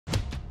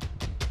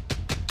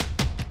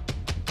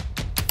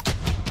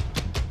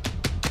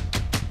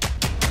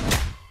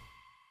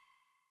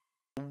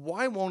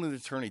Why won't an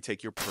attorney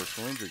take your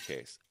personal injury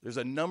case? There's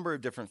a number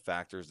of different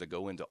factors that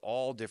go into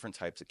all different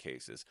types of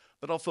cases,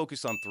 but I'll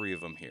focus on 3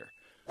 of them here.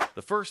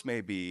 The first may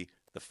be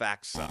the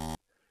facts suck.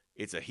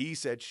 It's a he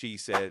said, she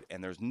said,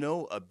 and there's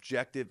no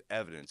objective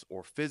evidence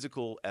or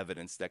physical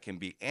evidence that can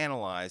be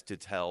analyzed to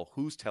tell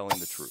who's telling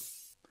the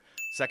truth.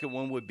 Second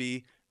one would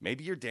be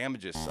maybe your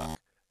damages suck.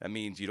 That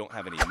means you don't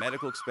have any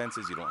medical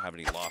expenses, you don't have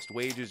any lost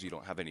wages, you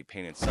don't have any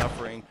pain and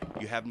suffering,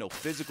 you have no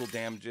physical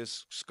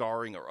damages,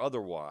 scarring or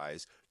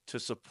otherwise, to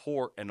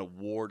support an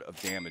award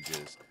of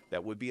damages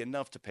that would be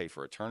enough to pay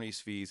for attorney's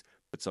fees,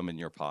 put some in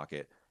your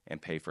pocket, and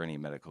pay for any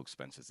medical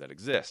expenses that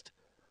exist.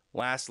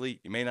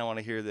 Lastly, you may not want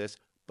to hear this,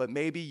 but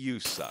maybe you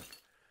suck.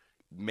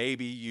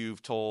 Maybe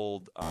you've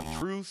told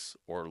untruths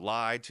or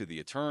lied to the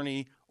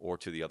attorney or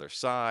to the other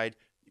side.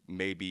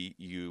 Maybe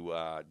you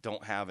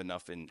don't have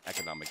enough in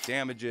economic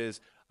damages.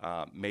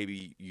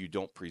 Maybe you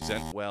don't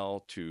present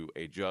well to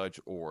a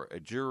judge or a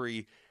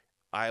jury.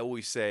 I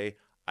always say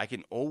I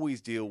can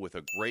always deal with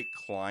a great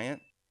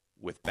client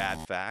with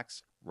bad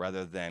facts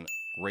rather than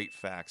great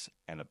facts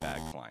and a bad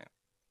client.